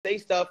say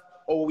stuff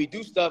or when we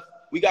do stuff,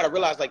 we got to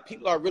realize like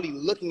people are really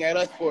looking at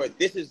us for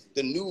this is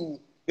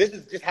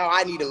just how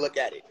I need to look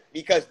at it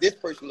because this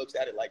person looks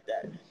at it like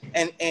that.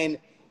 And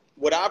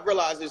what I've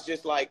realized is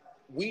just like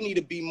we need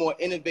to be more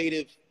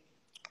innovative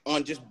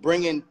on just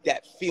bringing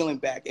that feeling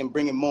back and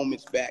bringing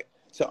moments back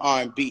to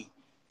R&B.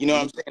 You know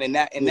what I'm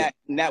saying?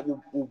 And that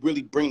will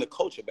really bring the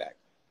culture back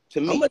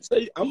to me. I'm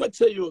gonna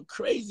tell you a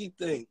crazy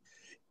thing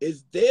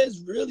is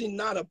there's really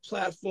not a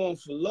platform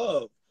for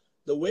love.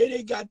 The way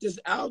they got this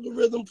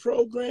algorithm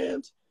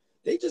programmed,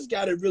 they just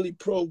got it really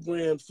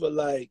programmed for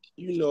like,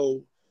 you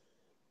know,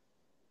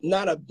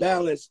 not a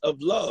balance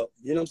of love.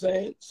 You know what I'm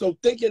saying? So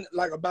thinking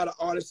like about an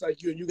artist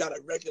like you and you got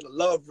a record, a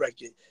love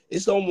record,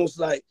 it's almost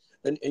like,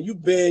 and you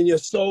bearing your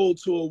soul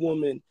to a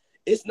woman,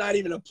 it's not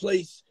even a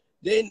place.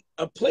 Then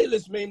a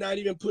playlist may not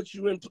even put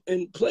you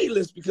in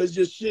playlist because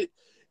your shit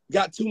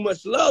got too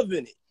much love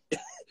in it.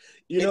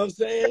 You know what I'm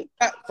saying?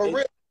 For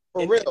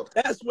real.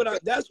 That's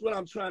what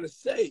I'm trying to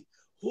say.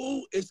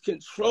 Who is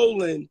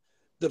controlling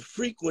the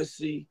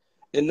frequency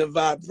and the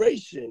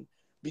vibration?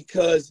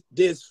 Because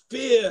there's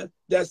fear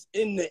that's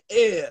in the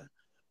air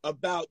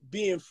about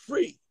being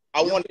free.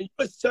 You're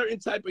a certain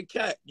type of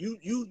cat. I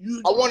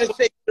want to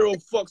say zero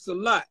fucks a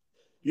lot.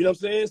 You know what I'm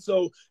saying?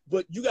 So,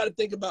 but you got to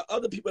think about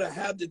other people that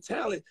have the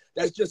talent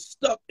that's just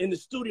stuck in the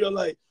studio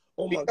like,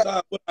 oh my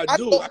God, what I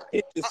do? I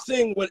can't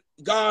sing what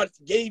God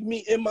gave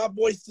me in my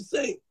voice to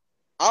sing.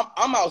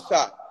 I'm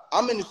outside.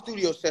 I'm in the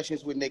studio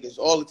sessions with niggas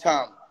all the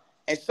time.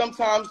 And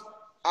sometimes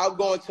I'll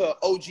go into an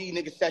OG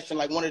nigga session,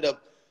 like one of the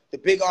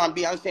big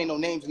R&B, I ain't saying no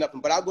names or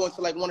nothing, but I'll go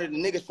into like one of the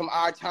niggas from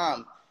our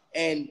time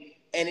and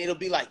it'll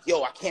be like,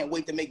 yo, I can't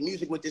wait to make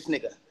music with this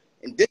nigga.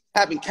 And this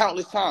happened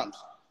countless times.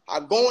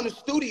 I go in the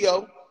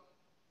studio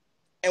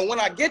and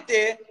when I get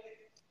there,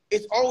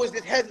 it's always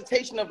this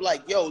hesitation of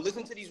like, yo,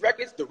 listen to these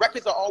records. The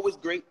records are always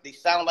great. They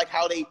sound like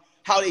how they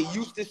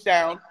used to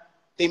sound.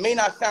 They may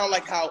not sound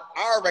like how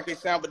our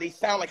records sound, but they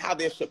sound like how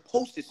they're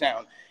supposed to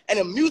sound. And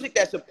the music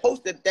that's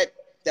supposed to, that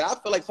I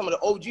feel like some of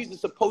the OGs are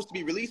supposed to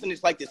be releasing,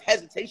 it's like this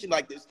hesitation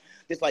like this.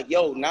 It's like,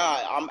 yo, nah,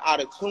 I'm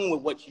out of tune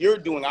with what you're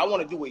doing. I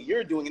want to do what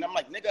you're doing. And I'm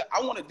like, nigga,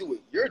 I want to do what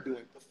you're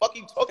doing. The fuck are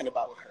you talking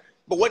about?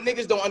 But what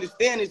niggas don't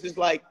understand is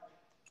like,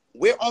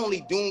 we're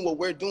only doing what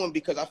we're doing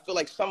because I feel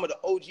like some of the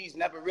OGs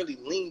never really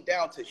leaned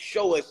down to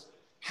show us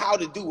how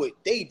to do what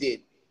they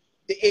did.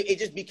 It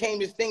just became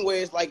this thing where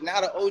it's like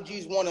now the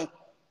OGs want to,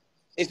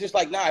 it's just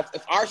like, nah,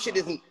 if our shit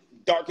isn't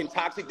dark and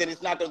toxic, then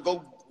it's not going to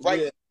go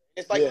right. Yeah.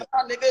 It's like,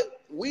 nah, nigga,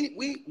 we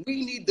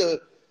need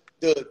the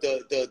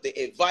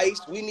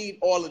advice. We need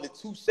all of the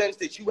 2 cents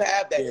that you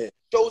have that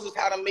shows us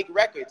how to make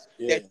records,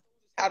 that shows us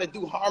how to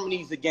do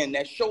harmonies again,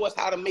 that show us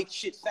how to make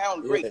shit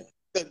sound great.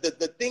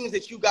 The things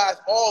that you guys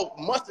all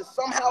must have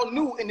somehow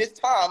knew in this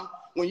time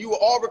when you were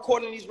all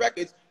recording these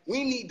records,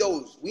 we need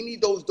those. We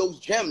need those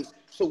gems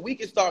so we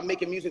can start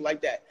making music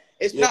like that.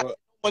 It's not that no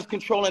one's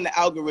controlling the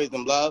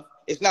algorithm, love.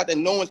 It's not that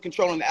no one's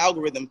controlling the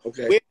algorithm.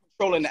 Okay. We're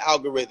controlling the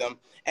algorithm.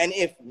 And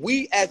if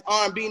we as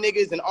R&B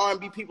niggas and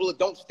R&B people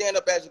don't stand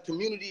up as a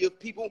community of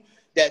people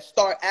that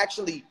start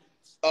actually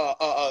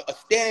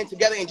standing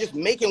together and just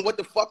making what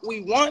the fuck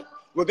we want,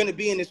 we're going to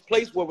be in this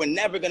place where we're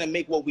never going to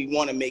make what we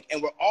want to make.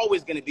 And we're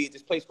always going to be at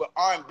this place where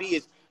R&B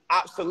is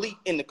obsolete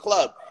in the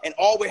club. And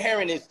all we're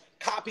hearing is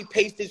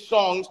copy-pasted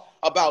songs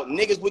about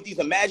niggas with these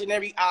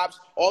imaginary ops,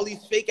 all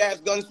these fake-ass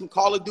guns from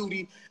Call of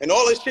Duty, and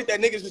all this shit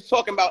that niggas is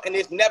talking about. And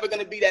there's never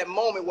going to be that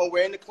moment when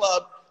we're in the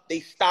club,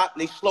 they stop,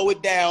 they slow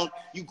it down,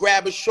 you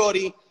grab a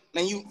shorty,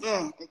 and you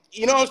know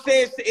what I'm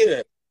saying?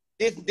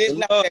 There's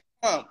not that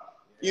time.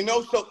 You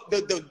know, so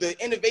the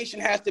innovation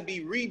has to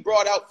be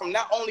re-brought out from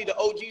not only the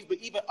OGs, but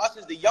even us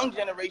as the young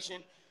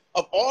generation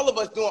of all of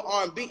us doing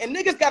R&B. And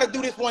niggas got to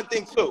do this one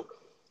thing, too.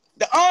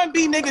 The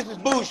R&B niggas is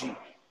bougie.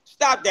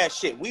 Stop that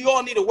shit. We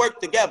all need to work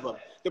together.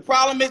 The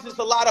problem is there's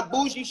a lot of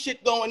bougie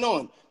shit going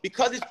on.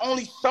 Because it's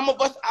only some of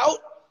us out,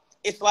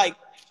 it's like,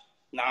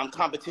 nah, I'm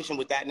competition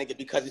with that nigga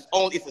because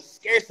it's a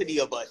scarcity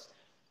of us.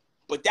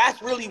 But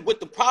that's really what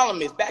the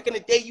problem is. Back in the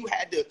day, you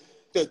had the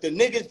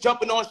niggas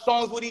jumping on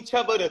songs with each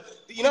other.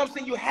 You know what I'm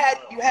saying? You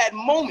had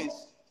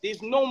moments.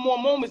 There's no more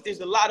moments.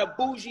 There's a lot of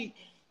bougie.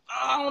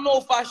 I don't know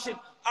if I should.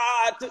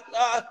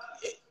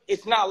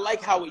 It's not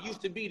like how it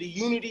used to be. The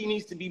unity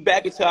needs to be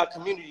back into our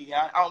community.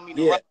 I don't mean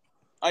to.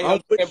 I'll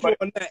put you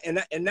on that,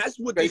 and that's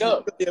what this is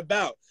really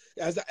about.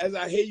 As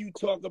I hear you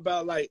talk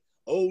about like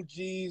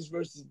OGs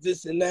versus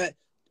this and that,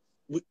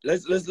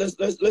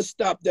 let's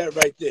stop that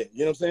right there. You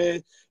know what I'm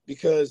saying?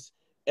 Because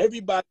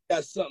everybody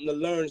got something to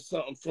learn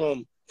something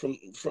from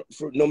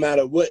no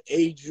matter what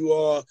age you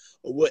are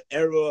or what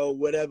era or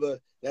whatever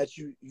that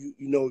you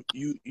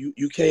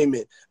came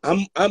in.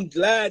 I'm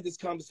glad this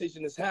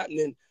conversation is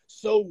happening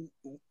so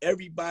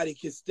everybody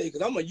can stay,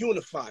 because I'm a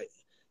unifier.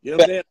 You know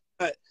what I'm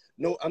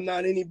saying? I'm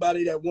not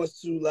anybody that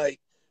wants to like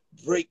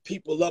break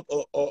people up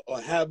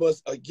or have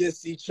us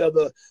against each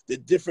other, the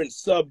different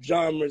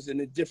subgenres and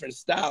the different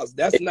styles.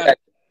 That's not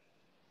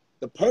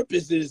the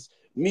purpose. Is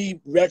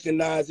me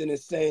recognizing and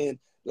saying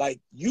like,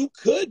 you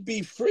could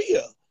be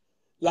freer.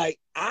 Like,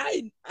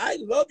 I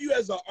love you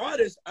as an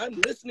artist. I'm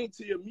listening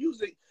to your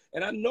music,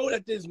 and I know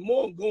that there's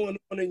more going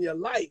on in your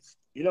life.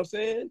 You know what I'm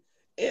saying?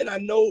 And I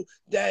know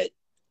that,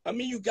 I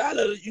mean, you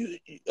gotta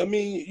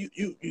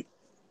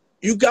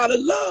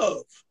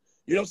love.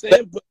 You know what I'm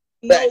saying? But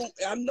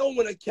I know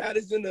when a cat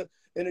is in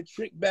a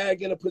trick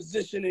bag in a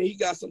position and he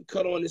got some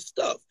cut on his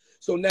stuff.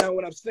 So now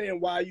when I'm saying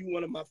why you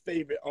one of my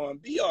favorite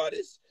R&B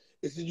artists,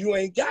 is that you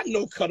ain't got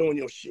no cut on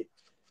your shit.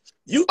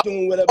 You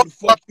doing whatever the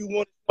fuck you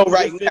want to do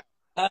right now.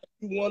 How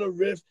you want to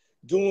riff,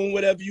 doing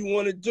whatever you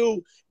want to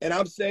do. And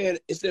I'm saying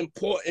it's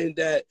important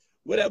that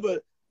whatever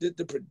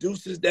the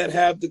producers that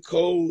have the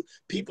code,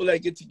 people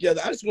that get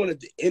together, I just wanted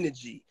the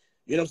energy.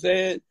 You know what I'm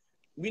saying?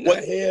 We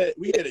here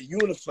to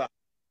unify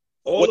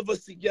all of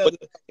us together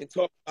and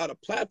talk about a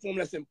platform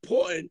that's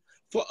important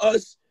for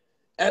us.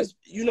 As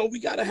you know, we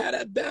got to have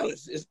that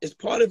balance. It's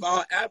part of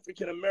our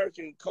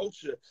African-American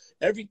culture.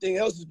 Everything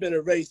else has been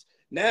erased.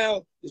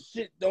 Now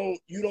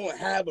you don't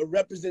have a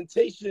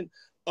representation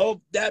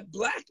of that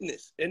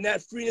blackness and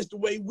that freeness the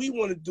way we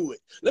want to do it.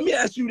 Let me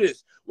ask you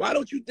this. Why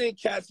don't you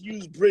think cats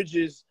use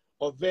bridges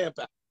or vamp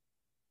out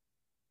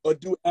or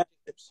do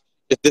ad-libs?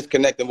 It's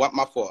disconnected.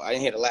 My fault. I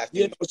didn't hear the last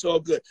thing. Yeah, it's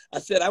all good. I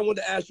said I want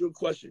to ask you a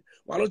question.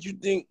 Why don't you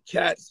think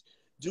cats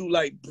do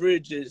like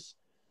bridges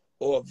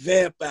or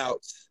vamp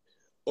outs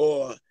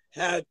or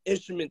have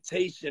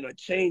instrumentation or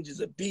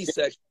changes of beat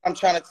section? I'm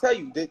trying to tell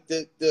you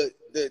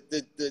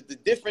the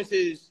difference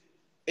is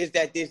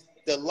that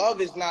the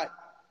love is not,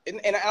 and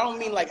I don't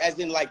mean like as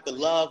in like the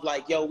love,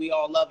 like yo, we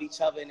all love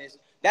each other and it's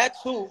that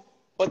too,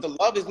 but the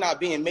love is not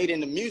being made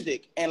in the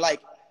music. And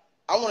like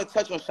I want to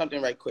touch on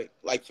something right quick.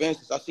 Like for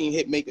instance, I seen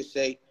Hitmaker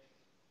say,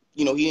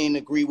 you know, he didn't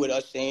agree with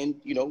us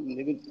saying, you know,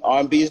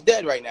 R&B is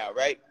dead right now,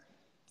 right?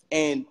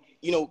 And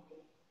you know,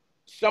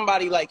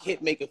 somebody like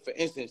Hitmaker, for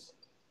instance,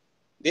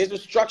 there's a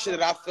structure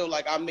that I feel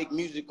like I make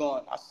music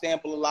on. I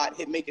sample a lot.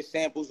 Hitmaker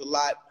samples a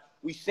lot.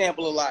 We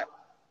sample a lot.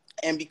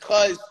 And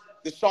because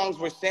the songs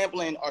we're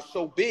sampling are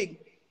so big,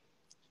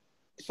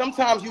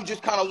 sometimes you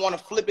just kind of want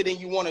to flip it and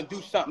you want to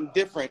do something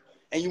different.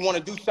 And you want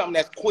to do something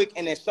that's quick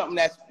and there's something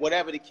that's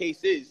whatever the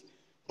case is.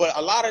 But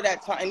a lot of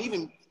that time, and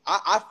even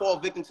I fall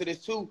victim to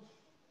this too,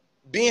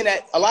 being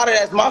that a lot of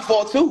that's my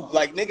fault too.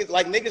 Like niggas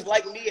like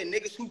me and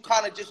niggas who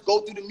kind of just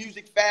go through the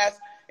music fast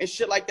and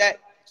shit like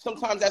that.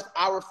 Sometimes that's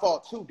our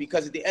fault too,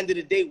 because at the end of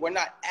the day, we're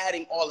not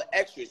adding all the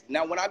extras.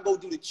 Now, when I go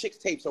do the Chicks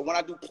tapes or when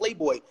I do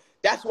Playboy,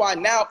 that's why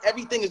now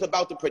everything is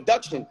about the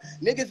production.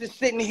 Niggas is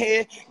sitting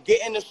here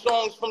getting the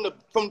songs from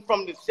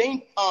the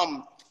same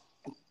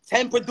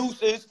 10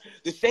 producers,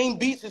 the same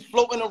beats is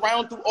floating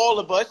around through all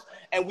of us,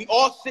 and we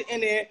all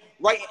sitting there,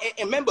 right?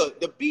 And remember,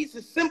 the beats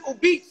is simple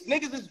beats.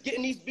 Niggas is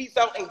getting these beats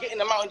out and getting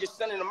them out and just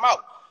sending them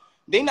out.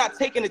 They not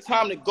taking the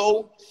time to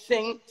go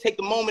sing, take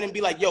the moment and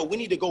be like, yo, we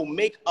need to go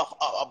make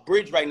a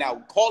bridge right now.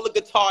 Call the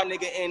guitar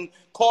nigga in,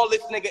 call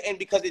this nigga in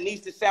because it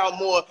needs to sound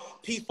more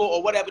peaceful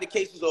or whatever the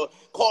case is, or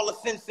call a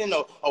synth in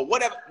or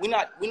whatever. We're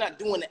not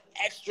doing the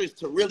extras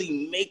to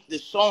really make the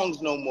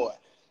songs no more.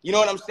 You know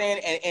what I'm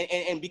saying?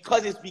 And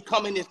because it's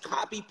becoming this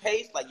copy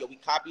paste, like yo, we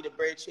copy the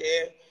bridge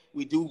here,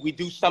 we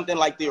do something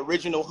like the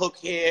original hook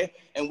here,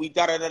 and we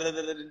da da da da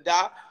da da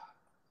da.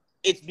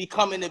 It's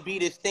becoming to be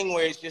this thing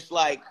where it's just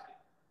like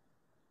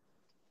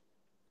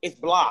it's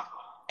blah.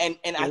 And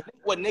I think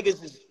what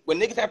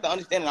niggas have to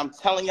understand, and I'm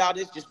telling y'all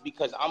this just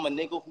because I'm a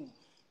nigga who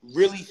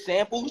really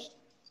samples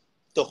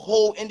the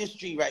whole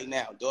industry right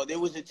now, dog. There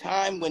was a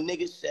time when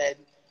niggas said,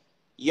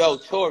 yo,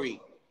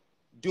 Tory,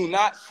 do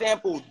not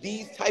sample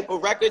these type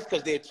of records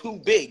because they're too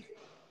big.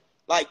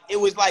 Like, it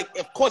was like,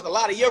 of course, a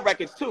lot of your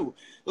records too.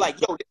 Like,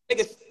 yo,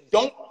 niggas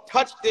don't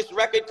touch this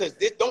record because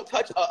this, don't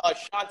touch a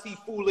Shanti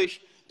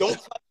Foolish. Don't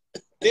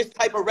touch this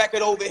type of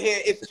record over here.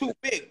 It's too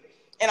big.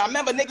 And I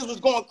remember niggas was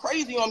going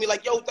crazy on me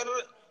like, yo, da, da,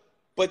 da.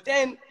 But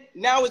then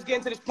now it's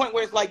getting to this point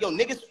where it's like, yo,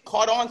 niggas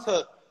caught on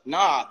to,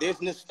 nah,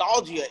 there's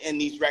nostalgia in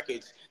these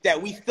records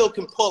that we still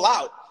can pull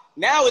out.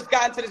 Now it's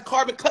gotten to this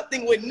carbon cut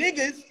thing where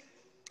niggas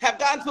have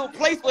gotten to a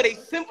place where they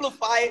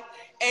simplify it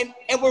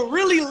and we're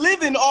really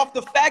living off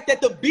the fact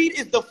that the beat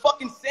is the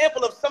fucking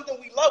sample of something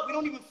we love. We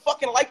don't even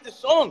fucking like the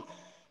song.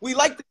 We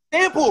like the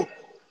sample.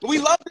 We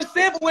love the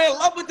sample. We're in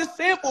love with the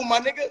sample, my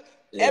nigga.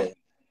 Yeah.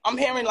 I'm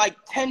hearing like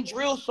 10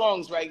 drill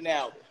songs right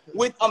now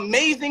with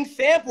amazing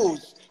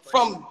samples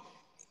from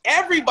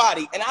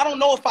everybody. And I don't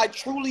know if I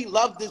truly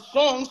love the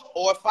songs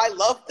or if I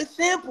love the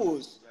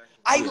samples.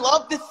 I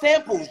love the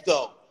samples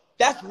though.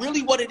 That's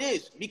really what it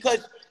is.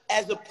 Because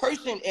as a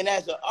person and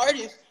as an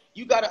artist,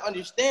 you got to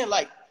understand,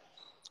 like,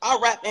 I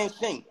rap and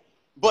sing.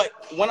 But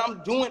when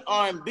I'm doing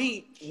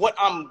R&B, what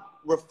I'm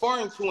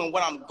referring to and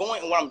what I'm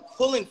going and what I'm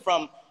pulling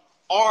from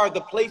are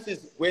the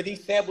places where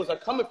these samples are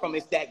coming from.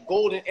 It's that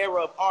golden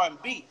era of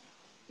R&B.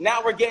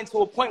 Now we're getting to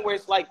a point where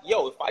it's like,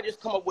 yo, if I just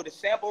come up with a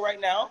sample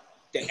right now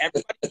that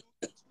everybody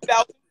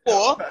knows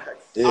 2004,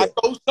 yeah.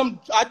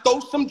 I throw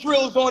some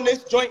drills on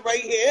this joint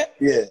right here.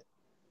 Yeah.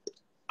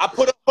 I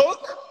put a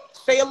hook,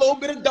 say a little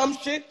bit of dumb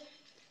shit,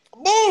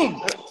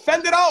 boom,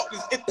 send it out.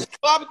 It's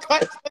club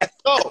cut, let's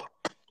go.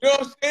 You know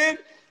what I'm saying?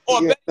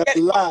 Or Yeah, better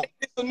yet, I make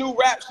this a new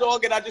rap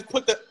song and I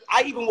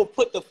even will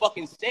put the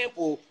fucking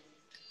sample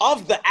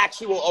of the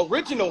actual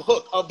original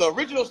hook of the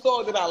original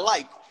song that I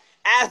like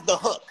as the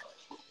hook.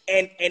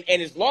 And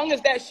as long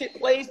as that shit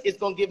plays, it's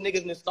gonna give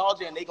niggas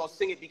nostalgia and they gonna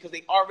sing it because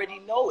they already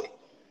know it.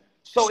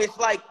 So it's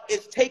like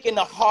it's taking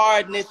the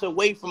hardness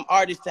away from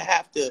artists to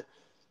have to,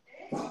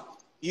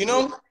 you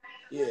know?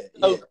 Yeah.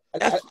 So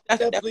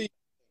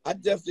I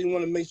definitely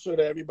want to make sure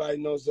that everybody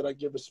knows that I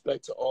give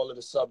respect to all of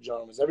the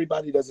subgenres.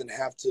 Everybody doesn't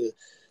have to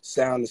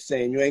sound the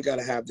same. You ain't got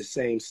to have the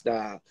same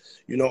style.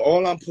 You know,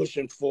 all I'm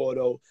pushing for,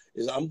 though,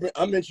 is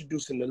I'm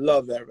introducing the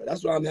love era.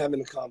 That's why I'm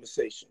having a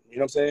conversation. You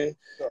know what I'm saying?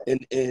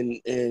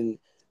 Sure.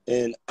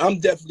 And I'm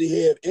definitely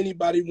here. If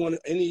anybody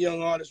any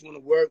young artist want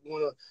to work,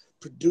 want to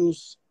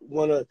produce,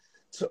 want to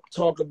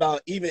talk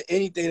about even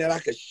anything that I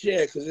could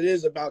share, because it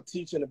is about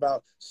teaching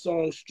about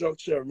song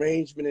structure,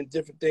 arrangement, and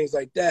different things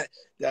like that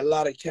a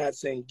lot of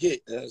cats ain't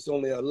get. It's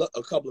only a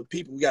couple of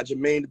people. We got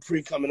Jermaine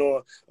Dupri coming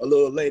on a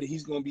little later.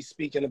 He's going to be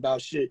speaking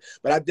about shit.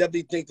 But I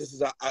definitely think this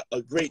is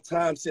a great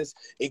time, since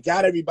it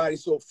got everybody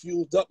so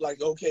fueled up.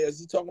 Like, okay, is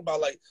he talking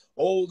about like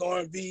old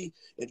R&B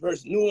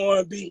versus new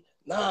R&B?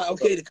 Nah,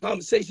 okay, the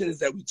conversation is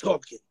that we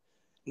talking.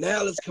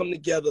 Now let's come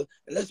together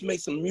and let's make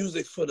some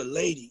music for the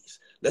ladies.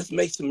 Let's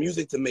make some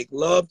music to make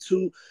love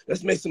to.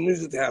 Let's make some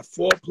music to have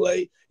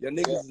foreplay. Your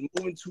niggas is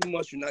moving too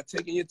much. You're not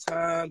taking your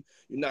time.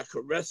 You're not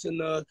caressing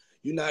her.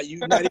 You're not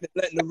even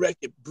letting the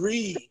record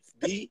breathe,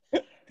 B.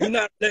 You're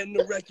not letting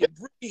the record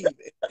breathe. And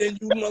then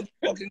you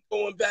motherfucking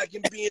going back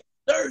and being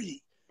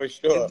dirty. For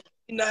sure. And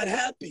you're not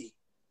happy.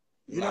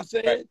 You know what I'm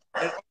saying?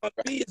 And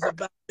R&B is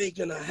about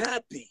making her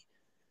happy.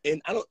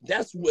 And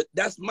that's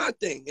my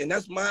thing. And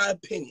that's my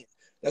opinion.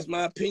 That's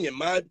my opinion.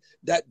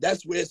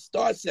 That's where it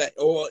starts at,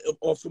 or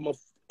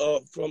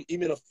from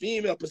even a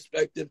female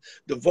perspective,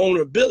 the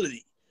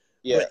vulnerability.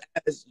 Yeah.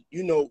 But as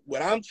you know,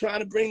 what I'm trying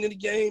to bring to the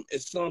game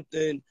is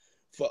something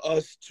for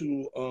us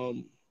to,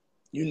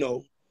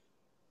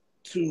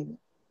 to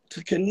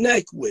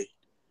connect with.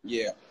 Yeah.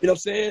 You know what I'm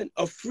saying?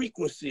 A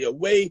frequency, a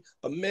way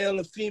a male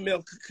and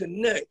female could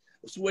connect.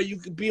 It's where you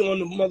could be on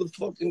the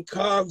motherfucking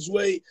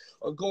Cogsway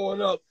or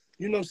going up.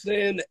 You know what I'm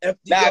saying? The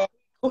FDR.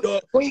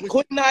 Queen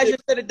Naja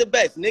said it the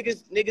best.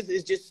 Niggas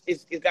is just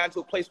it's gotten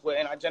to a place where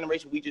in our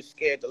generation we just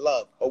scared to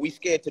love, or we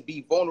scared to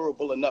be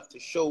vulnerable enough to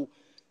show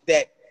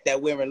that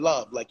we're in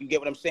love. Like, you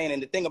get what I'm saying?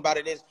 And the thing about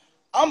it is,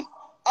 I'm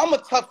a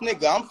tough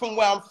nigga. I'm from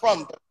where I'm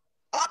from.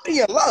 I be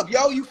in love,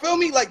 yo. You feel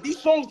me? Like, these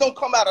songs don't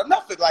come out of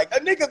nothing. Like, a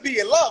nigga be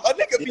in love. A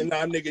nigga be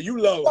nigga,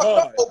 you love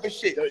hard. Over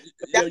shit.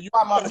 You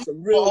got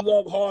some real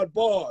love hard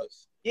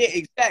bars. Yeah,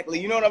 exactly.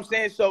 You know what I'm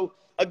saying? So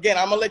again,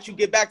 I'm gonna let you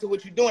get back to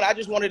what you're doing. I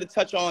just wanted to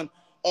touch on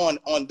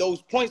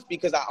those points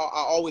because I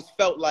always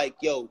felt like,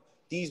 yo,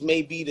 these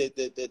may be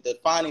the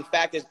defining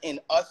factors in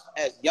us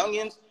as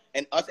youngins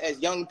and us as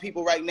young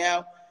people right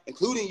now,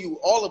 including you,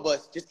 all of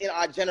us, just in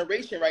our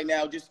generation right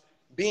now, just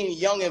being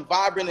young and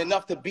vibrant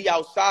enough to be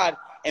outside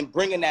and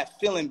bringing that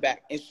feeling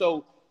back. And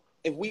so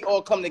if we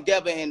all come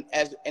together and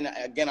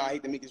again, I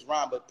hate to make this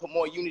rhyme, but put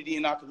more unity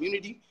in our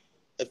community,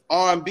 if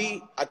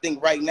R&B, I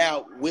think right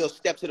now will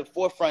step to the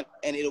forefront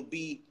and it'll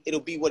be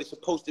what it's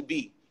supposed to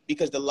be.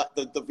 Because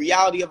the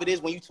reality of it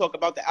is, when you talk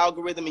about the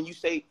algorithm and you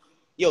say,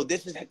 yo,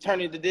 this is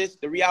turning into this,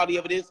 the reality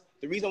of it is,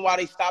 the reason why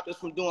they stopped us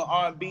from doing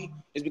R&B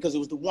is because it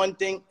was the one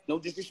thing, no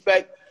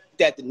disrespect,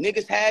 that the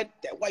niggas had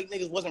that white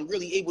niggas wasn't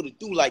really able to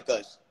do like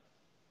us.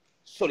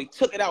 So they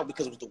took it out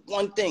because it was the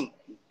one thing.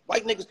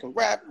 White niggas can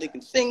rap, they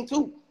can sing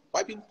too.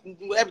 White people can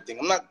do everything.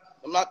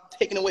 I'm not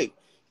taking away.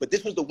 But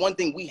this was the one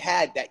thing we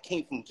had that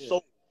came from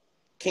soul,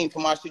 came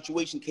from our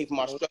situation, came from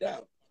our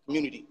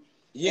community.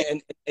 Yeah,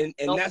 and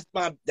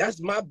that's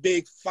my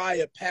big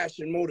fire,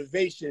 passion,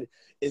 motivation,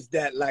 is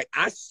that, like,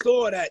 I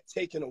saw that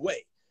taken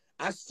away.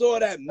 I saw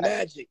that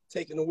magic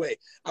taken away.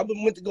 I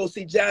went to go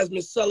see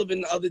Jasmine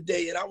Sullivan the other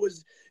day, and I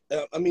was,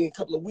 a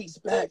couple of weeks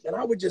back, and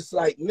I was just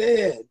like,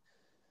 man,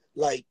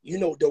 like, you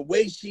know, the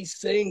way she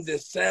sings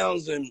and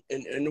sounds and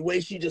the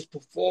way she just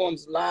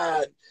performs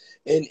live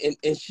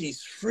and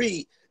she's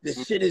free, the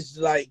shit is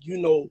like, you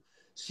know,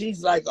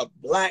 she's like a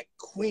black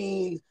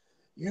queen,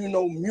 you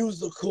know,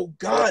 musical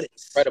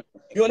goddess.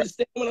 Incredible. You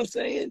understand what I'm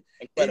saying?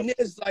 Incredible. And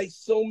there's like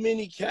so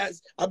many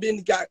cats. I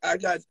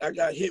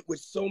got hit with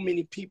so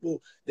many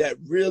people that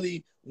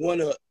really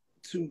wanna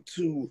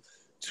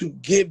to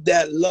give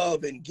that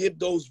love and give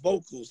those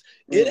vocals.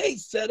 It ain't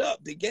set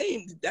up. The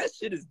game, that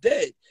shit is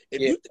dead. If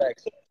you think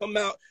you're gonna come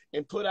out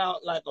and put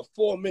out like a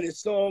 4-minute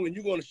song and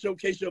you're gonna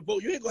showcase your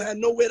vote, you ain't gonna have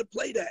nowhere to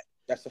play that.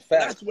 That's a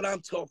fact. That's what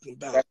I'm talking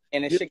about.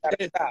 And it shit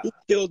gotta stop. Who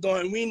killed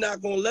on? We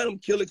not gonna let them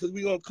kill it because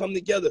we gonna come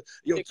together.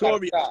 Yo,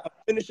 Tory, I'm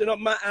finishing up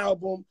my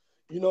album.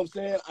 You know what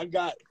I'm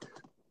saying?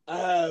 I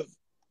have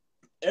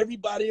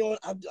everybody on.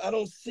 I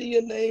don't see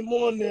a name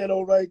on there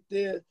though, right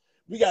there.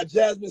 We got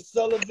Jasmine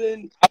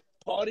Sullivan,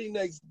 Party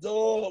Next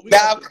Door. We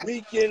got The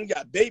Weeknd,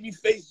 got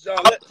Babyface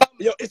John.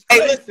 Yo, it's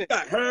crazy. Listen.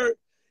 Got her.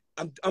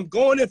 I'm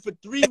going in for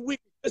 3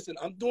 weeks. Listen,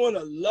 I'm doing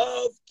a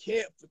love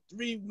camp for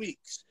 3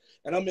 weeks.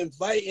 And I'm going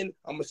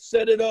to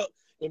set it up,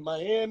 in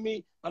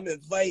Miami. I'm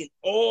inviting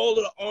all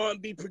of the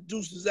R&B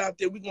producers out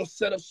there. We're going to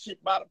set up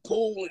shit by the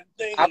pool and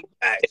things in the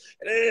back.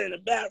 And then in the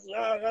back,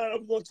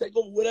 we're going to take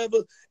over whatever.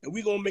 And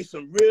we're going to make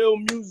some real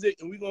music.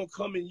 And we're going to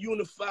come and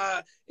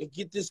unify and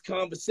get this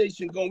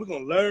conversation going. We're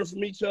going to learn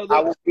from each other. I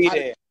will be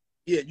there.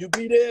 Yeah, you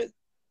be there?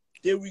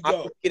 There we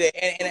go.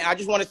 And I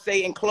just want to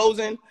say in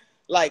closing,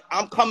 like,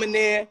 I'm coming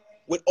there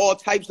with all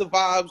types of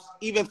vibes,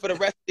 even for the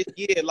rest of this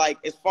year. Like,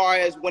 as far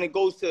as when it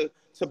goes to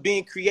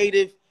being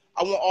creative,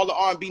 I want all the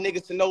R&B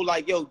niggas to know,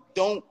 like, yo,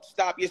 don't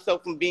stop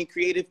yourself from being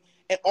creative.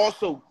 And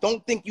also,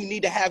 don't think you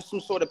need to have some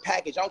sort of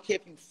package. I don't care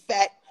if you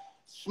fat,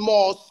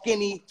 small,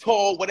 skinny,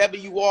 tall, whatever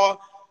you are.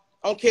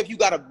 I don't care if you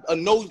got a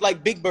nose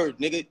like Big Bird,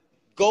 nigga.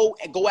 Go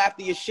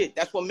after your shit.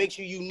 That's what makes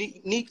you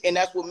unique, and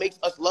that's what makes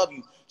us love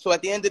you. So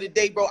at the end of the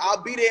day, bro,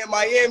 I'll be there in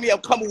Miami. I'm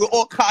coming with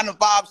all kind of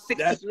vibes. 60s,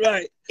 that's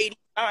right. 80s,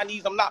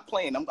 90s. I'm not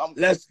playing.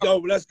 Let's go.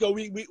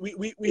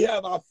 We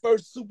have our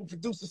first super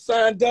producer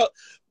signed up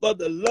for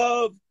the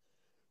Love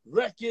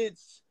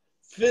Records,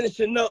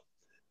 finishing up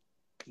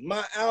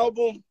my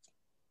album,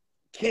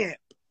 Camp.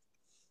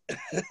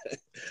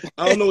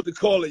 I don't know what to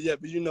call it yet,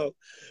 but you know.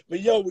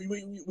 But yo,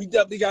 we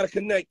definitely got to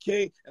connect,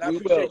 King. And I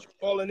appreciate you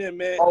calling in,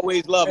 man.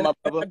 Always love, my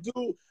brother.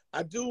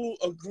 I do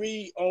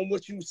agree on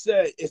what you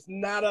said. It's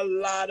not a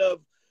lot of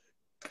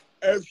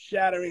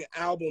earth-shattering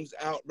albums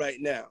out right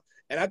now.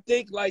 And I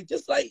think, like,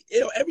 just like,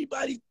 you know,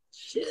 everybody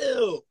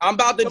chill. I'm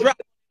about to drop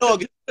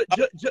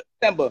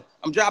December.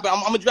 I'm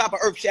gonna drop an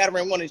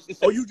earth-shattering one.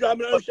 Oh, you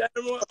dropping an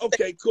earth-shattering one?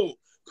 Okay, cool.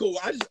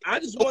 I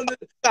just wanted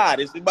to. God,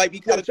 it might be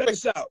kind of check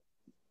this out.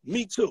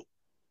 Me too.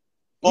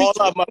 All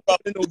up, my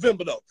brother. In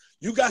November, though.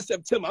 You got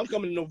September. I'm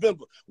coming in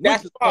November.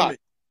 That's fine.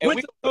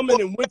 Winter's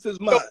coming and winter's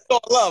mine.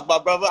 Love, my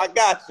brother. I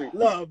got you.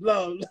 Love.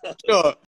 Sure.